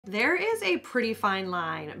There is a pretty fine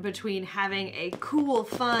line between having a cool,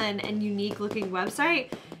 fun, and unique looking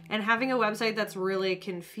website and having a website that's really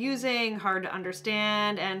confusing, hard to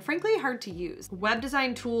understand, and frankly, hard to use. Web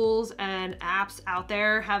design tools and apps out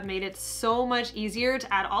there have made it so much easier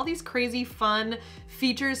to add all these crazy fun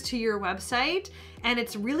features to your website. And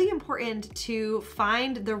it's really important to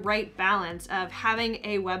find the right balance of having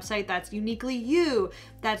a website that's uniquely you,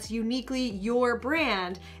 that's uniquely your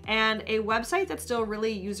brand, and a website that's still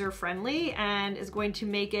really user-friendly and is going to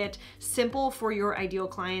make it simple for your ideal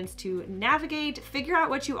clients to navigate, figure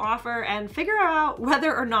out what you offer, and figure out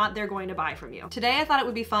whether or not they're going to buy from you. Today, I thought it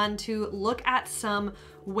would be fun to look at some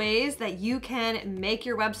ways that you can make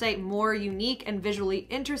your website more unique and visually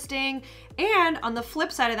interesting. And on the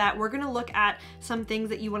flip side of that, we're gonna look at some things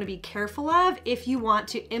that you wanna be careful of if you want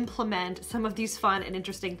to implement some of these fun and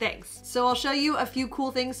interesting things. So I'll show you a few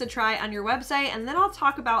cool things to try on your website, and then I'll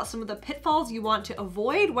talk about some of the pitfalls you want to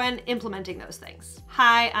avoid when implementing those things.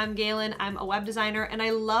 Hi, I'm Galen. I'm a web designer, and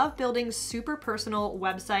I love building super personal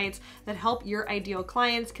websites that help your ideal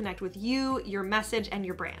clients connect with you, your message, and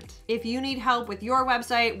your brand. If you need help with your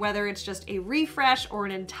website, whether it's just a refresh or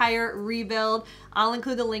an entire rebuild, I'll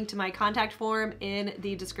include the link to my contact form in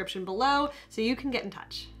the description below so you can get in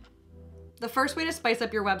touch. The first way to spice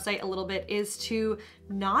up your website a little bit is to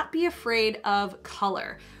not be afraid of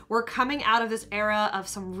color. We're coming out of this era of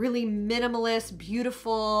some really minimalist,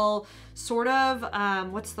 beautiful, sort of,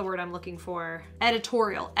 what's the word I'm looking for?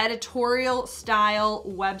 Editorial style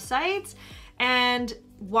websites. And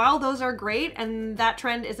while those are great and that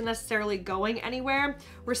trend isn't necessarily going anywhere,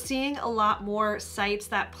 we're seeing a lot more sites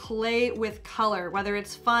that play with color, whether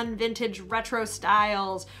it's fun, vintage, retro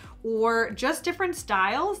styles, or just different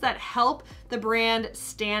styles that help the brand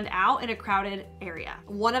stand out in a crowded area.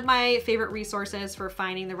 One of my favorite resources for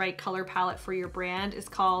finding the right color palette for your brand is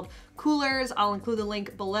called Coolers. I'll include the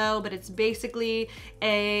link below, but it's basically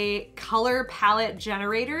a color palette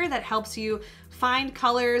generator that helps you find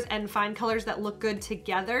colors and find colors that look good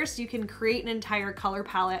together so you can create an entire color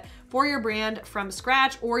palette for your brand from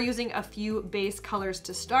scratch or using a few base colors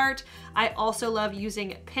to start. I also love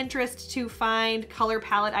using Pinterest to find color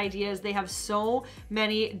palette ideas. They have so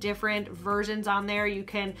many different versions on there. You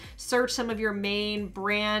can search some of your main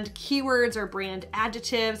brand keywords or brand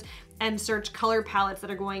adjectives and search color palettes that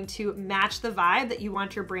are going to match the vibe that you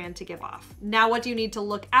want your brand to give off. Now, what do you need to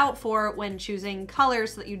look out for when choosing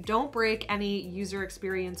colors so that you don't break any user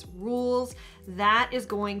experience rules? That is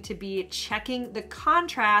going to be checking the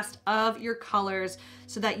contrast of your colors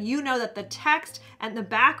so that you know that the text and the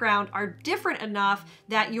background are different enough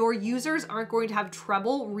that your users aren't going to have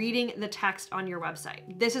trouble reading the text on your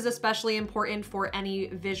website. This is especially important for any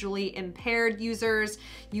visually impaired users.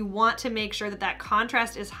 You want to make sure that that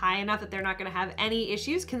contrast is high enough that they're not going to have any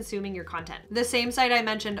issues consuming your content. The same site I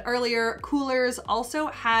mentioned earlier, Coolers, also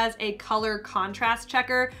has a color contrast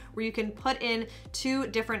checker where you can put in 2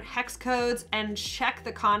 different hex codes and check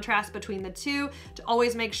the contrast between the two to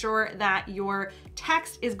always make sure that your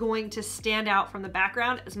text is going to stand out from the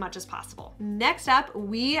background as much as possible. Next up,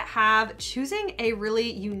 we have choosing a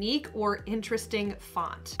really unique or interesting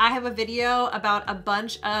font. I have a video about a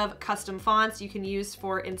bunch of custom fonts you can use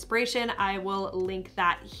for inspiration. I will link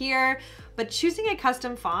that here. But choosing a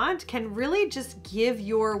custom font can really just give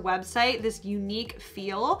your website this unique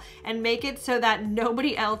feel and make it so that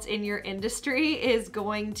nobody else in your industry is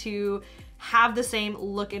going to have the same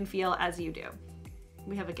look and feel as you do.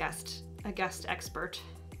 We have a guest expert.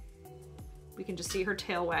 We can just see her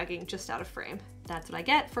tail wagging just out of frame. That's what I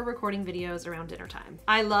get for recording videos around dinner time.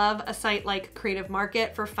 I love a site like Creative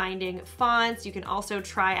Market for finding fonts. You can also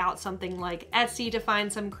try out something like Etsy to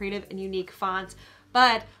find some creative and unique fonts,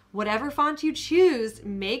 but whatever font you choose,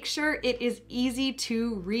 make sure it is easy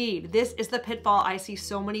to read. This is the pitfall I see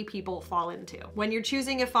so many people fall into. When you're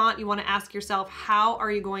choosing a font, you want to ask yourself, how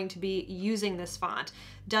are you going to be using this font?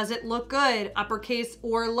 Does it look good, uppercase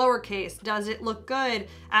or lowercase? Does it look good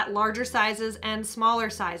at larger sizes and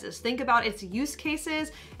smaller sizes? Think about its use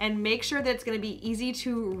cases and make sure that it's going to be easy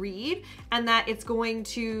to read and that it's going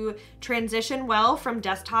to transition well from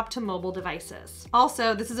desktop to mobile devices.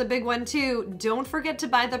 Also, this is a big one too, don't forget to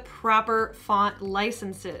buy the proper font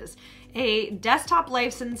licenses. A desktop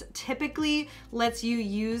license typically lets you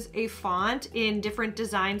use a font in different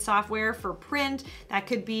design software for print. That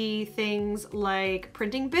could be things like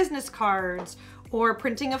printing business cards or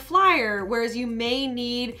printing a flyer, whereas you may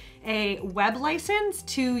need a web license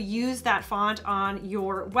to use that font on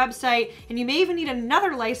your website, and you may even need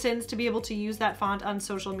another license to be able to use that font on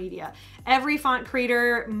social media. Every font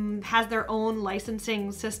creator has their own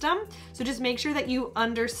licensing system, so just make sure that you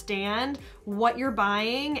understand what you're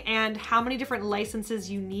buying and how many different licenses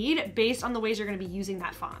you need based on the ways you're going to be using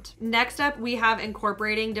that font. Next up, we have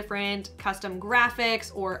incorporating different custom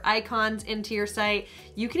graphics or icons into your site.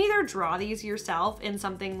 You can either draw these yourself in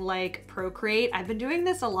something like Procreate. I've been doing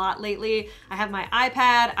this a lot lately. I have my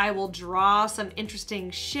iPad. I will draw some interesting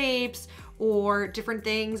shapes or different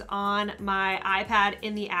things on my iPad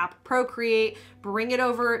in the app Procreate, bring it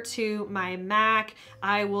over to my Mac.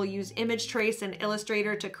 I will use Image Trace and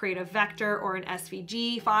Illustrator to create a vector or an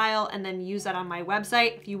SVG file and then use that on my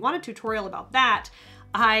website. If you want a tutorial about that,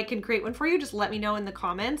 I can create one for you. Just let me know in the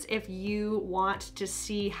comments if you want to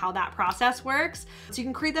see how that process works. So you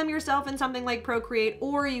can create them yourself in something like Procreate,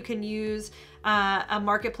 or you can use a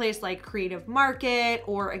marketplace like Creative Market,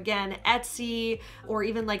 or again, Etsy, or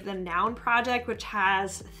even like the Noun Project, which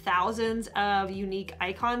has thousands of unique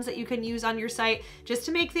icons that you can use on your site just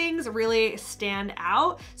to make things really stand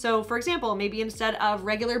out. So for example, maybe instead of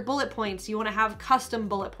regular bullet points, you want to have custom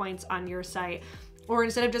bullet points on your site. Or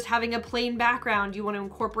instead of just having a plain background, you want to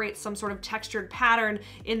incorporate some sort of textured pattern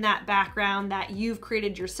in that background that you've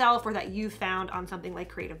created yourself or that you found on something like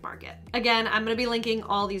Creative Market. Again, I'm going to be linking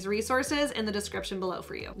all these resources in the description below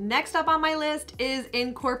for you. Next up on my list is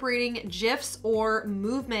incorporating GIFs or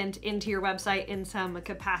movement into your website in some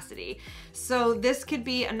capacity. So this could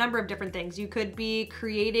be a number of different things. You could be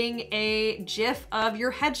creating a GIF of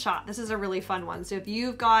your headshot. This is a really fun one. So if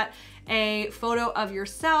you've got a photo of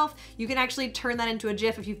yourself, you can actually turn that into a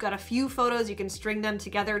GIF. If you've got a few photos, you can string them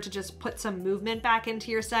together to just put some movement back into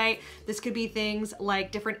your site. This could be things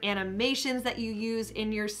like different animations that you use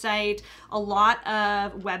in your site. A lot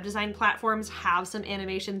of web design platforms have some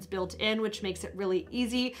animations built in, which makes it really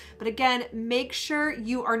easy. But again, make sure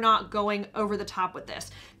you are not going over the top with this.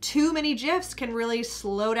 Too many GIFs can really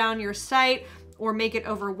slow down your site or make it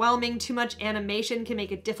overwhelming. Too much animation can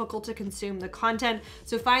make it difficult to consume the content.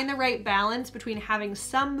 So find the right balance between having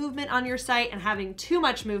some movement on your site and having too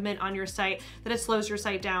much movement on your site that it slows your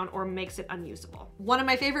site down or makes it unusable. One of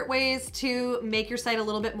my favorite ways to make your site a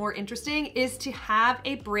little bit more interesting is to have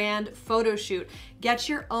a brand photo shoot. Get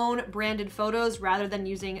your own branded photos rather than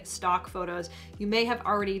using stock photos. You may have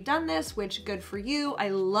already done this, which good for you. I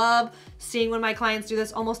love seeing when my clients do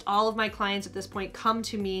this. Almost all of my clients at this point come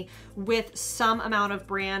to me with some amount of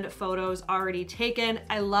brand photos already taken.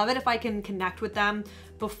 I love it if I can connect with them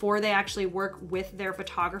before they actually work with their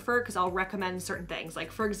photographer, because I'll recommend certain things.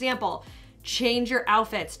 Like for example, change your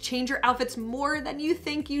outfits. Change your outfits more than you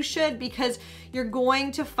think you should, because you're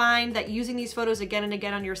going to find that using these photos again and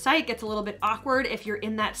again on your site gets a little bit awkward if you're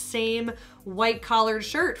in that same white collared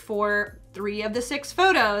shirt for 3 of the 6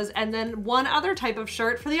 photos and then one other type of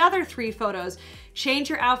shirt for the other 3 photos. Change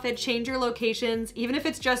your outfit, change your locations, even if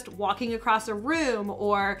it's just walking across a room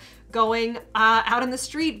or going out in the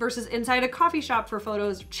street versus inside a coffee shop for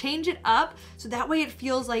photos. Change it up so that way it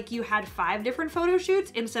feels like you had 5 different photo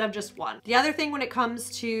shoots instead of just 1. The other thing when it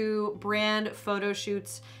comes to brand photo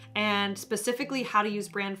shoots and specifically how to use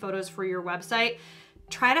brand photos for your website,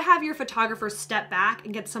 try to have your photographer step back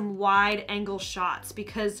and get some wide angle shots,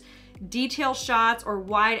 because detail shots or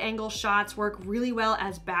wide angle shots work really well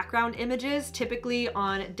as background images. Typically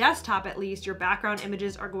on desktop, at least, your background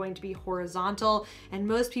images are going to be horizontal, and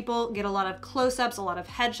most people get a lot of close-ups, a lot of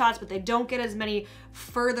headshots, but they don't get as many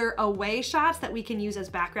further away shots that we can use as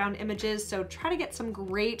background images. So try to get some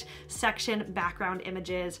great section background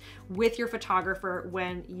images with your photographer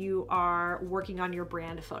when you are working on your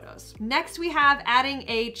brand photos. Next, we have adding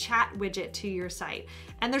a chat widget to your site.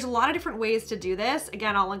 And there's a lot of different ways to do this.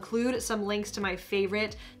 Again, I'll include some links to my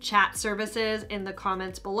favorite chat services in the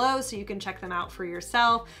comments below so you can check them out for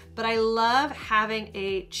yourself. But I love having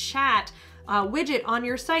a chat widget on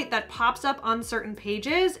your site that pops up on certain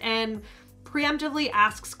pages and preemptively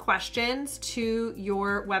asks questions to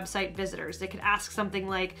your website visitors. They could ask something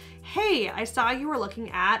like, hey, I saw you were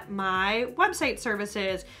looking at my website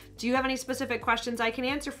services. Do you have any specific questions I can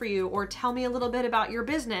answer for you? Or tell me a little bit about your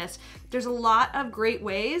business. There's a lot of great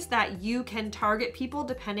ways that you can target people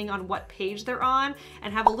depending on what page they're on,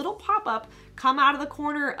 and have a little pop-up come out of the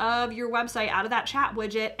corner of your website, out of that chat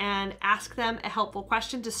widget, and ask them a helpful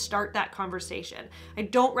question to start that conversation. I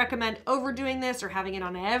don't recommend overdoing this or having it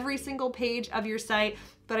on every single page of your site,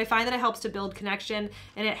 but I find that it helps to build connection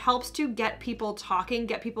and it helps to get people talking,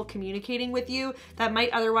 get people communicating with you that might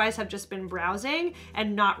otherwise have just been browsing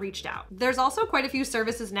and not reached out. There's also quite a few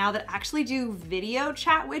services now that actually do video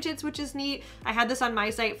chat widgets, which is neat. I had this on my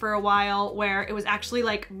site for a while where it was actually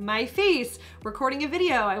like my face recording a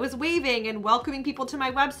video. I was waving and welcoming people to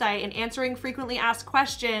my website and answering frequently asked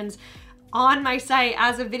questions. on my site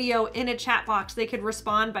as a video in a chat box. They could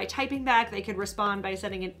respond by typing back, they could respond by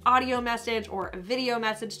sending an audio message or a video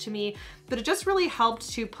message to me, but it just really helped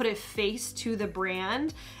to put a face to the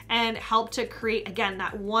brand and help to create, again,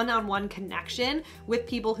 that one-on-one connection with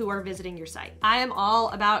people who are visiting your site. I am all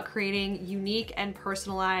about creating unique and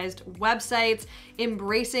personalized websites,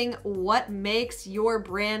 embracing what makes your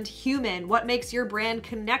brand human, what makes your brand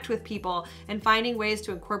connect with people, and finding ways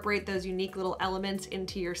to incorporate those unique little elements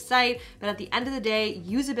into your site. But at the end of the day,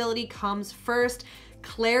 usability comes first.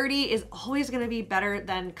 Clarity is always going to be better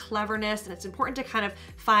than cleverness, and it's important to kind of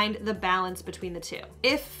find the balance between the two.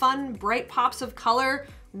 If fun, bright pops of color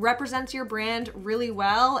represents your brand really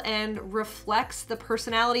well and reflects the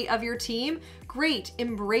personality of your team, great,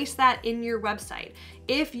 embrace that in your website.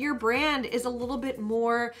 If your brand is a little bit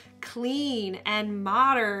more clean and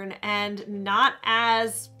modern and not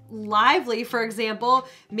as lively, for example,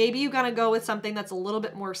 maybe you gotta go with something that's a little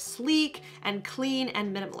bit more sleek and clean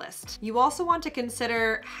and minimalist. You also want to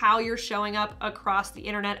consider how you're showing up across the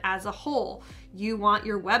internet as a whole. You want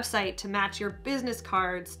your website to match your business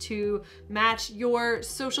cards, to match your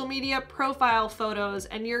social media profile photos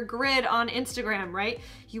and your grid on Instagram, right?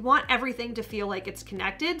 You want everything to feel like it's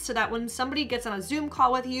connected so that when somebody gets on a Zoom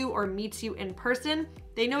call with you or meets you in person,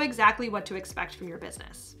 they know exactly what to expect from your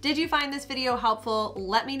business. Did you find this video helpful?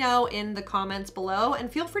 Let me know in the comments below, and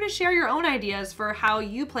feel free to share your own ideas for how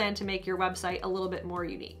you plan to make your website a little bit more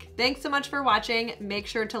unique. Thanks so much for watching. Make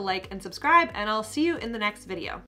sure to like and subscribe, and I'll see you in the next video.